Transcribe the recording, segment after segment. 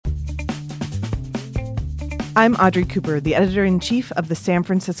I'm Audrey Cooper, the editor-in-chief of the San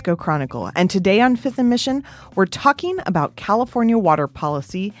Francisco Chronicle, and today on Fifth and Mission, we're talking about California water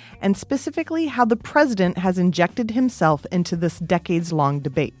policy and specifically how the president has injected himself into this decades-long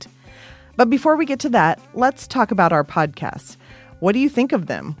debate. But before we get to that, let's talk about our podcasts. What do you think of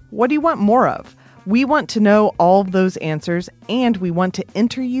them? What do you want more of? We want to know all of those answers, and we want to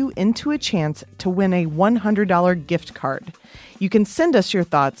enter you into a chance to win a $100 gift card. You can send us your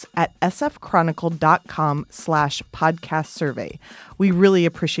thoughts at sfchronicle.com/podcast survey. We really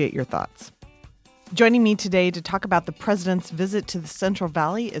appreciate your thoughts. Joining me today to talk about the president's visit to the Central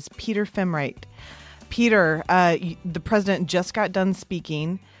Valley is Peter Fenright. Peter, the president just got done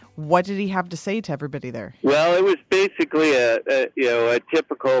speaking. What did he have to say to everybody there? Well, it was basically a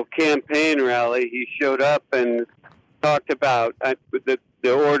typical campaign rally. He showed up and talked about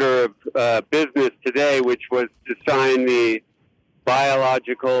the order of business today, which was to sign the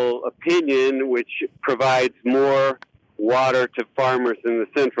biological opinion, which provides more water to farmers in the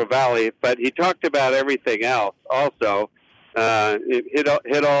Central Valley. But he talked about everything else also. It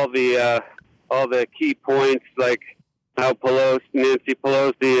hit all the key points, like how Nancy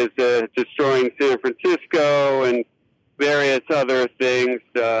Pelosi is destroying San Francisco and various other things,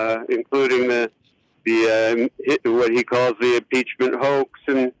 including the what he calls the impeachment hoax,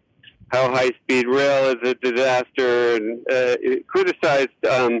 and how high-speed rail is a disaster, and it criticized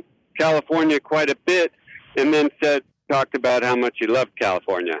California quite a bit, and then talked about how much he loved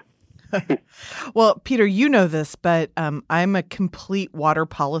California. Well, Peter, you know this, but I'm a complete water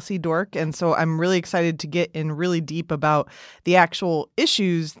policy dork, and so I'm really excited to get in really deep about the actual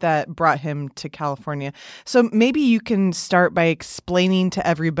issues that brought him to California. So maybe you can start by explaining to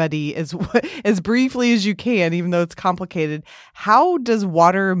everybody as briefly as you can, even though it's complicated, how does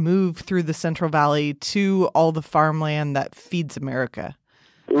water move through the Central Valley to all the farmland that feeds America?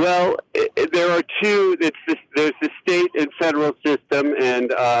 Well, there are two. There's the state and federal system, and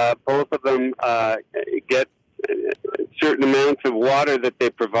both of them get certain amounts of water that they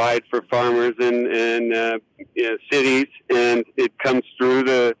provide for farmers and cities, and it comes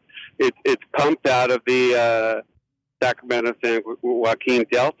through it's pumped out of the Sacramento San Joaquin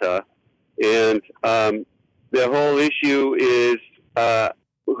Delta, and the whole issue is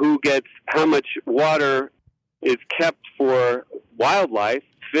who gets how much water is kept for wildlife,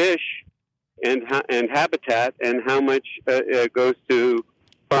 fish, and habitat, and how much goes to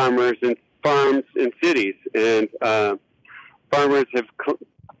farmers and farms and cities. And farmers have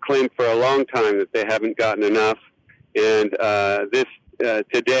claimed for a long time that they haven't gotten enough. And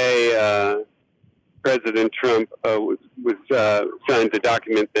today, President Trump signed a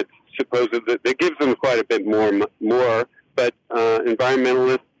document that that gives them quite a bit more. But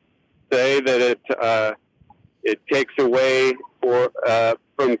environmentalists say that it takes away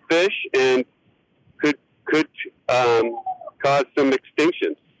from fish and could cause some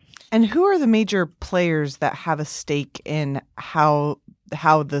extinction. And who are the major players that have a stake in how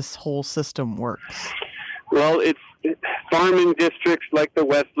this whole system works? Well, it's farming districts like the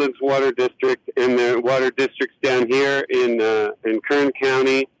Westlands Water District and the water districts down here in Kern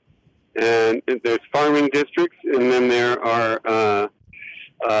County, and there's farming districts, and then there are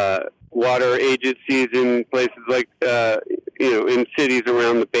water agencies in places like in cities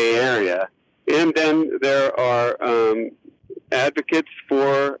around the Bay Area. And then there are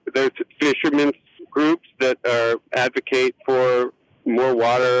there's fishermen's groups that advocate for more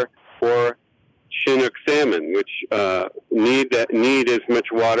water for Chinook salmon, which need as much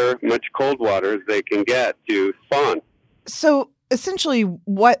cold water as they can get to spawn. So essentially,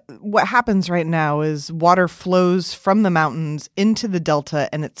 what happens right now is water flows from the mountains into the delta,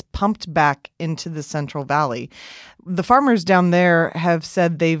 and it's pumped back into the Central Valley. The farmers down there have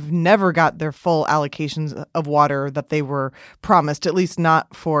said they've never got their full allocations of water that they were promised, at least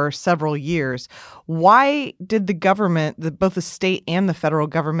not for several years. Why did the government, both the state and the federal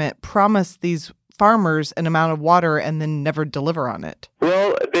government, promise these farmers an amount of water and then never deliver on it?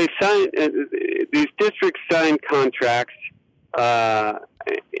 Well, these districts signed contracts. And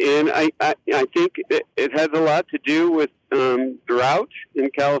I think it has a lot to do with drought in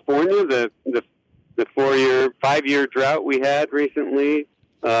California. The 5-year drought we had recently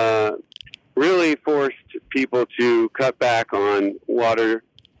really forced people to cut back on water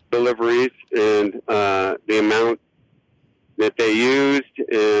deliveries and the amount that they used.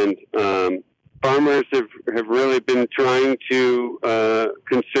 And farmers have really been trying to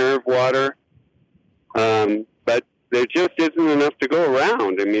conserve water. But there just isn't enough to go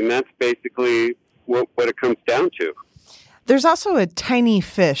around. I mean, that's basically what it comes down to. There's also a tiny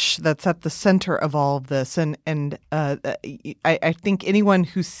fish that's at the center of all of this, and I think anyone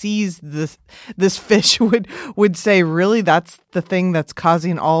who sees this fish would say, really, that's the thing that's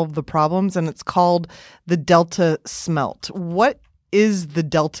causing all of the problems, and it's called the Delta smelt. What is the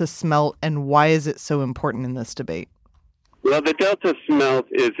Delta smelt, and why is it so important in this debate? Well, the Delta smelt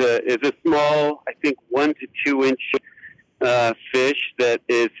is a small, I think, 1 to 2 inch fish that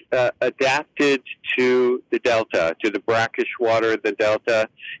is adapted to the delta, to the brackish water of the delta,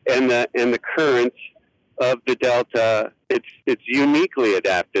 and the currents of the delta. It's uniquely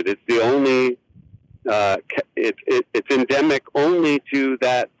adapted. It's the only. It's endemic only to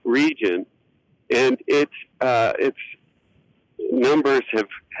that region, and its numbers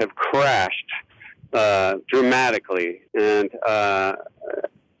have crashed dramatically, and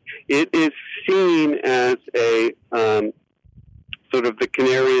it is seen as a sort of the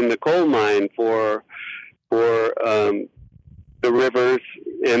canary in the coal mine for the rivers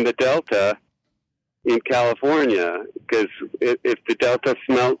and the delta in California, because if the delta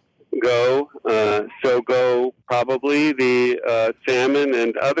smelt go, so go probably the salmon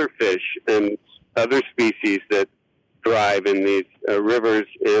and other fish and other species that thrive in these rivers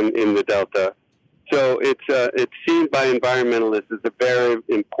and in the delta. So it's seen by environmentalists as a very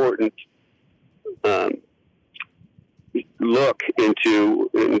important look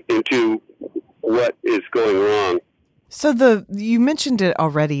into what is going wrong. So you mentioned it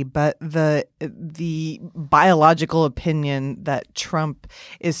already, but the biological opinion that Trump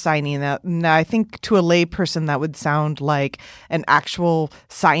is signing, that now I think to a layperson that would sound like an actual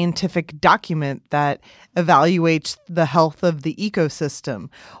scientific document that evaluates the health of the ecosystem.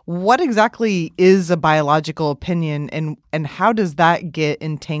 What exactly is a biological opinion, and how does that get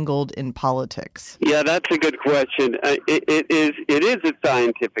entangled in politics? Yeah, that's a good question. It is a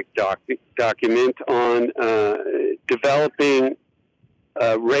scientific document on developing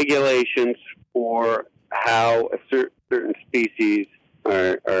regulations for how a certain species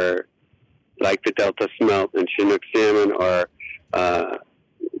are like the Delta smelt and Chinook salmon are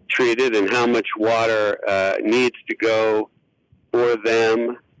treated, and how much water needs to go for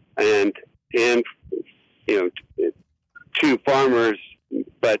them and to farmers,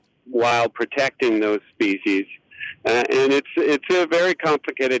 but while protecting those species. And it's a very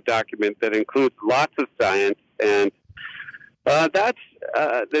complicated document that includes lots of science, and that's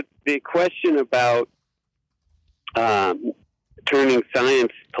the question about turning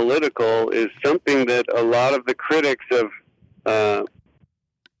science political is something that a lot of the critics of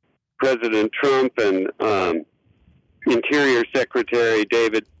President Trump and Interior Secretary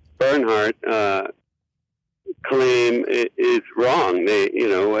David Bernhardt claim is wrong.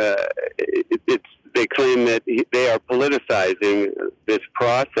 They claim that they are politicizing this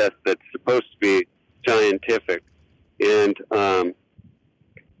process that's supposed to be scientific, and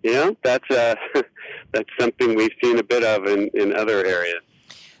that's something we've seen a bit of in other areas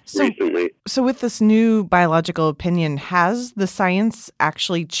recently. So with this new biological opinion, has the science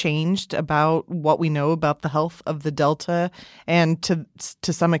actually changed about what we know about the health of the Delta and to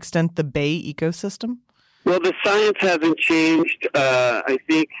some extent the Bay ecosystem? Well, the science hasn't changed. I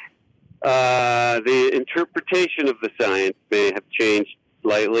think the interpretation of the science may have changed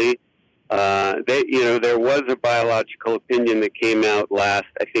slightly. There was a biological opinion that came out last,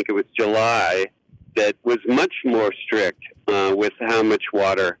 I think it was July, that was much more strict with how much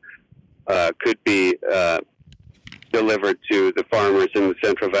water could be delivered to the farmers in the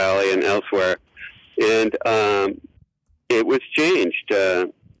Central Valley and elsewhere. And it was changed.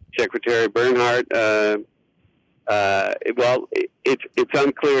 Secretary Bernhardt, it's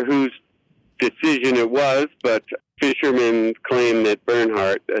unclear whose decision it was, but fishermen claim that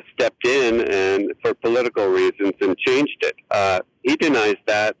Bernhardt stepped in and for political reasons and changed it. He denies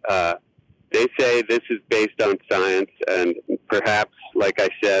that. They say this is based on science, and perhaps, like I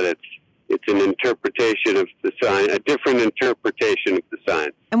said, it's an interpretation of the science, a different interpretation of the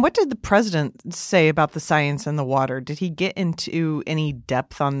science. And what did the president say about the science and the water? Did he get into any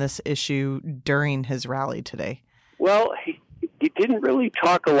depth on this issue during his rally today? Well, he didn't really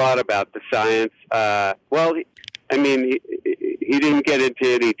talk a lot about the science. He didn't get into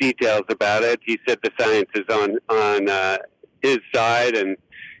any details about it. He said the science is on his side, and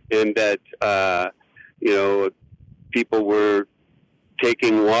that people were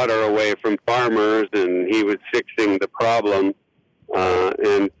taking water away from farmers, and he was fixing the problem.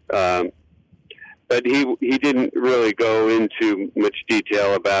 But he didn't really go into much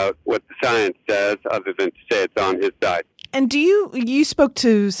detail about what the science says, other than to say it's on his side. And you spoke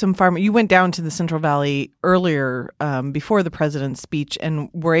to some farmers, you went down to the Central Valley earlier before the president's speech and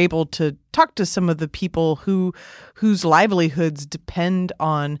were able to talk to some of the people whose livelihoods depend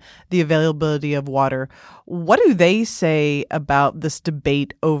on the availability of water. What do they say about this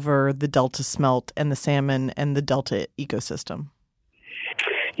debate over the Delta smelt and the salmon and the Delta ecosystem?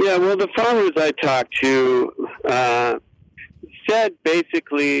 Yeah, well, the farmers I talked to said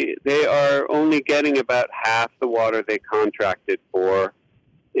basically they are only getting about half the water they contracted for,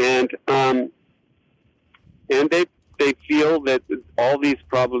 and they feel that all these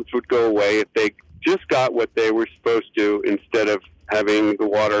problems would go away if they just got what they were supposed to instead of having the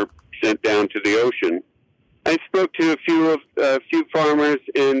water sent down to the ocean. I spoke to a few farmers,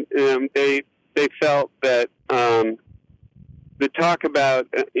 and they felt that the talk about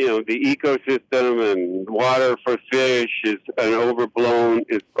the ecosystem and water for fish is overblown.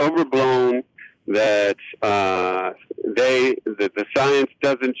 That that the science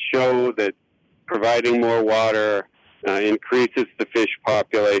doesn't show that providing more water increases the fish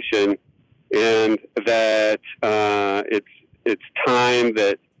population, and that it's time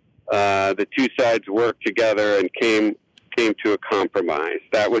that the two sides worked together and came to a compromise.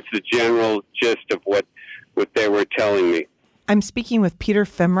 That was the general gist of what they were telling me. I'm speaking with Peter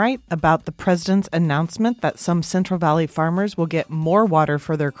Femright about the president's announcement that some Central Valley farmers will get more water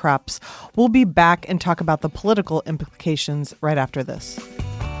for their crops. We'll be back and talk about the political implications right after this.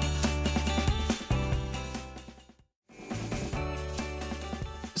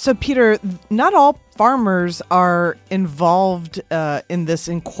 So, Peter, not all farmers are involved in this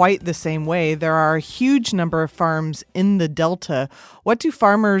in quite the same way. There are a huge number of farms in the Delta. What do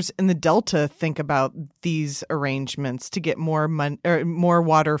farmers in the Delta think about these arrangements to get more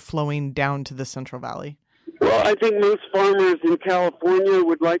water flowing down to the Central Valley? Well, I think most farmers in California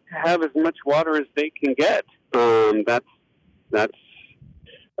would like to have as much water as they can get. That's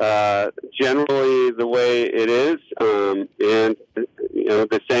generally the way it is, and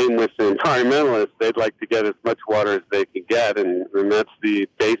the same with the environmentalists. They'd like to get as much water as they can get, and that's the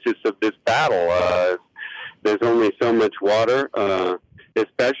basis of this battle. There's only so much water,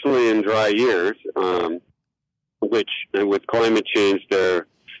 especially in dry years, which with climate change, they're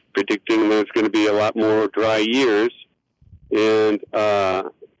predicting there's going to be a lot more dry years, and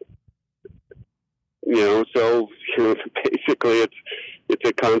so basically it's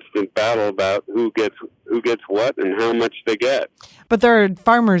a constant battle about who gets what and how much they get. But there are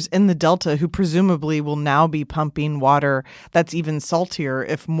farmers in the Delta who presumably will now be pumping water that's even saltier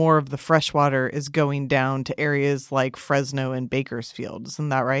if more of the fresh water is going down to areas like Fresno and Bakersfield. Isn't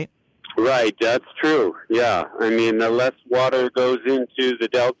that right? Right, that's true. Yeah. I mean, the less water goes into the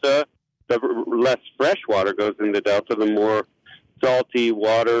Delta, the less fresh water goes in the Delta, the more salty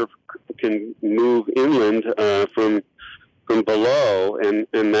water can move inland from below, and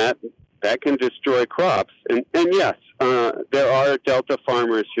that can destroy crops. And yes, there are Delta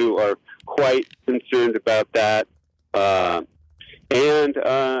farmers who are quite concerned about that. And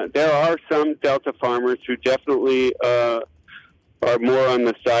there are some Delta farmers who definitely are more on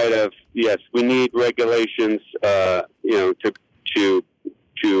the side of, yes, we need regulations, to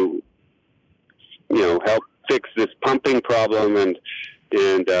help fix this pumping problem and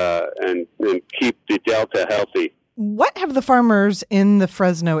keep the Delta healthy. What have the farmers in the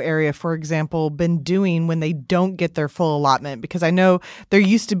Fresno area, for example, been doing when they don't get their full allotment? Because I know there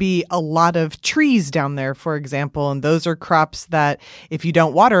used to be a lot of trees down there, for example, and those are crops that if you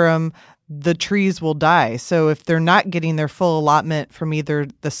don't water them, the trees will die. So if they're not getting their full allotment from either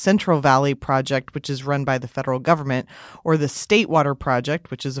the Central Valley Project, which is run by the federal government, or the State Water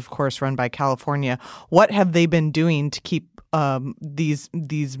Project, which is, of course, run by California, what have they been doing to keep these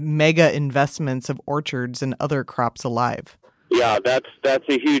mega investments of orchards and other crops alive? Yeah, that's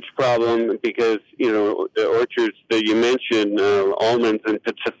a huge problem because, the orchards that you mentioned, almonds and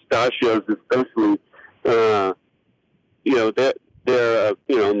pistachios especially, they're a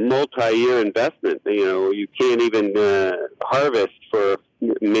multi-year investment. You can't even harvest for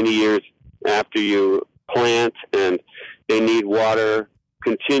many years after you plant, and they need water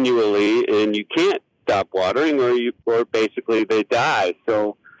continually, and you can't stop watering or basically they die.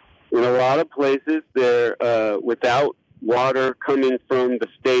 So in a lot of places they're without water coming from the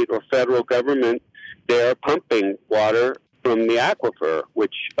state or federal government, they're pumping water from the aquifer,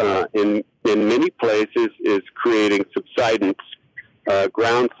 which in many places is creating subsidence,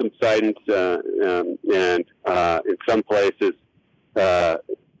 ground subsidence, and in some places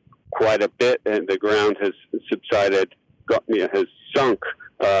quite a bit, and the ground has subsided, has sunk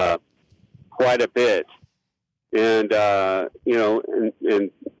quite a bit, and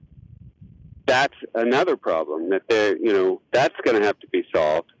that's another problem that that's going to have to be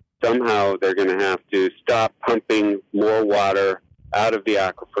solved. Somehow they're going to have to stop pumping more water out of the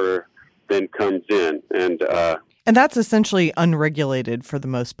aquifer than comes in. And that's essentially unregulated for the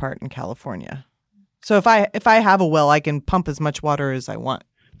most part in California. So if I have a well, I can pump as much water as I want.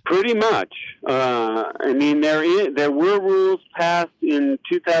 Pretty much. There were rules passed in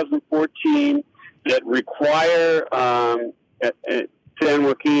 2014 that require San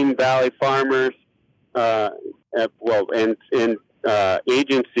Joaquin Valley farmers, and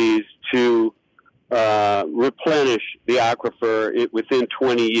agencies to replenish the aquifer within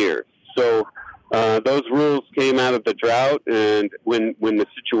 20 years. So those rules came out of the drought, and when the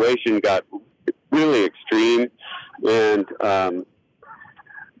situation got really extreme, and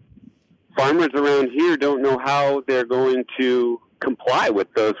farmers around here don't know how they're going to comply with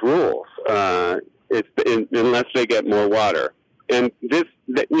those rules unless they get more water. And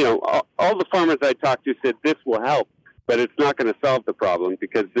all the farmers I talked to said this will help, but it's not going to solve the problem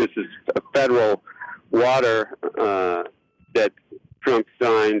because this is a federal water that Trump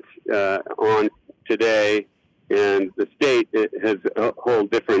signed on today, and the state has a whole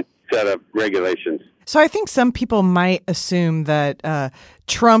different set of regulations. So I think some people might assume that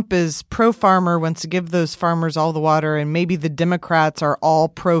Trump is pro-farmer, wants to give those farmers all the water, and maybe the Democrats are all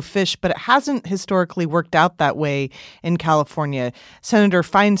pro-fish, but it hasn't historically worked out that way in California. Senator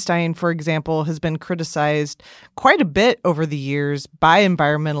Feinstein, for example, has been criticized quite a bit over the years by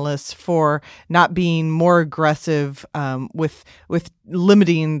environmentalists for not being more aggressive with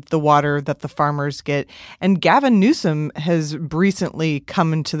limiting the water that the farmers get. And Gavin Newsom has recently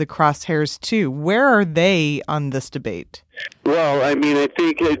come into the crosshairs too. Where are they on this debate? Well, I think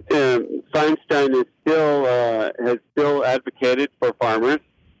Feinstein has still advocated for farmers,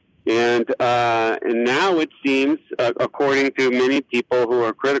 and now it seems, according to many people who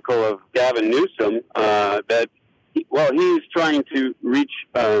are critical of Gavin Newsom, that he's trying to reach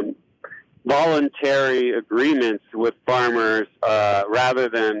voluntary agreements with farmers rather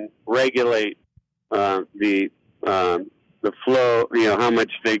than regulate the flow, how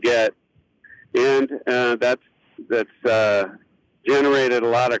much they get, and that's generated a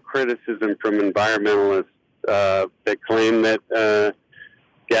lot of criticism from environmentalists that claim that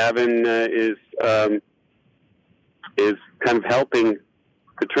Gavin is kind of helping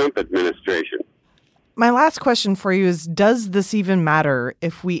the Trump administration. My last question for you is, does this even matter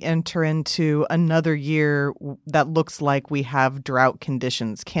if we enter into another year that looks like we have drought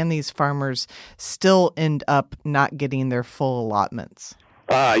conditions? Can these farmers still end up not getting their full allotments?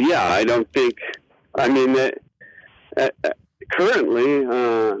 I don't think. Currently,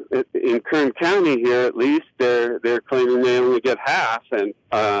 in Kern County here, at least, they're claiming they only get half, and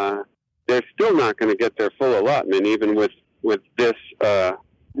they're still not going to get their full allotment, even with this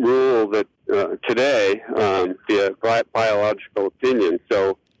rule that today, the biological opinion.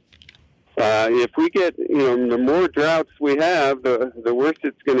 So, if we get, the more droughts we have, the worse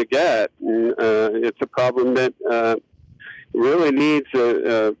it's going to get. And, it's a problem that really needs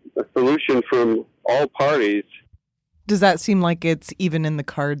a solution from all parties. Does that seem like it's even in the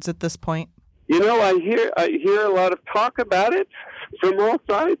cards at this point? I hear a lot of talk about it from all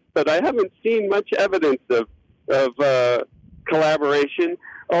sides, but I haven't seen much evidence of collaboration.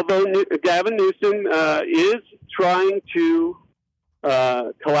 Although Gavin Newsom is trying to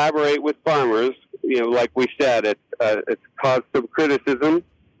collaborate with farmers, like we said, it's caused some criticism,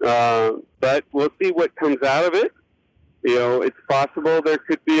 but we'll see what comes out of it. It's possible there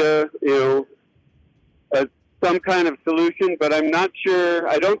could be some kind of solution, but I'm not sure.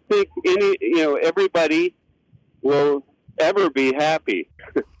 I don't think everybody will ever be happy.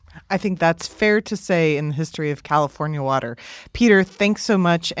 I think that's fair to say in the history of California water. Peter, thanks so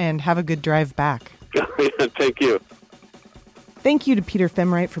much, and have a good drive back. Thank you. Thank you to Peter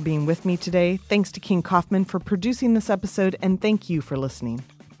Femrite for being with me today. Thanks to King Kaufman for producing this episode, and thank you for listening.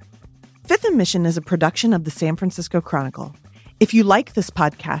 Fifth and Mission is a production of the San Francisco Chronicle. If you like this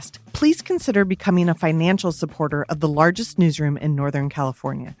podcast, please consider becoming a financial supporter of the largest newsroom in Northern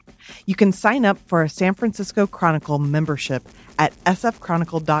California. You can sign up for a San Francisco Chronicle membership at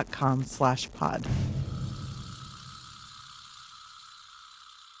sfchronicle.com/pod.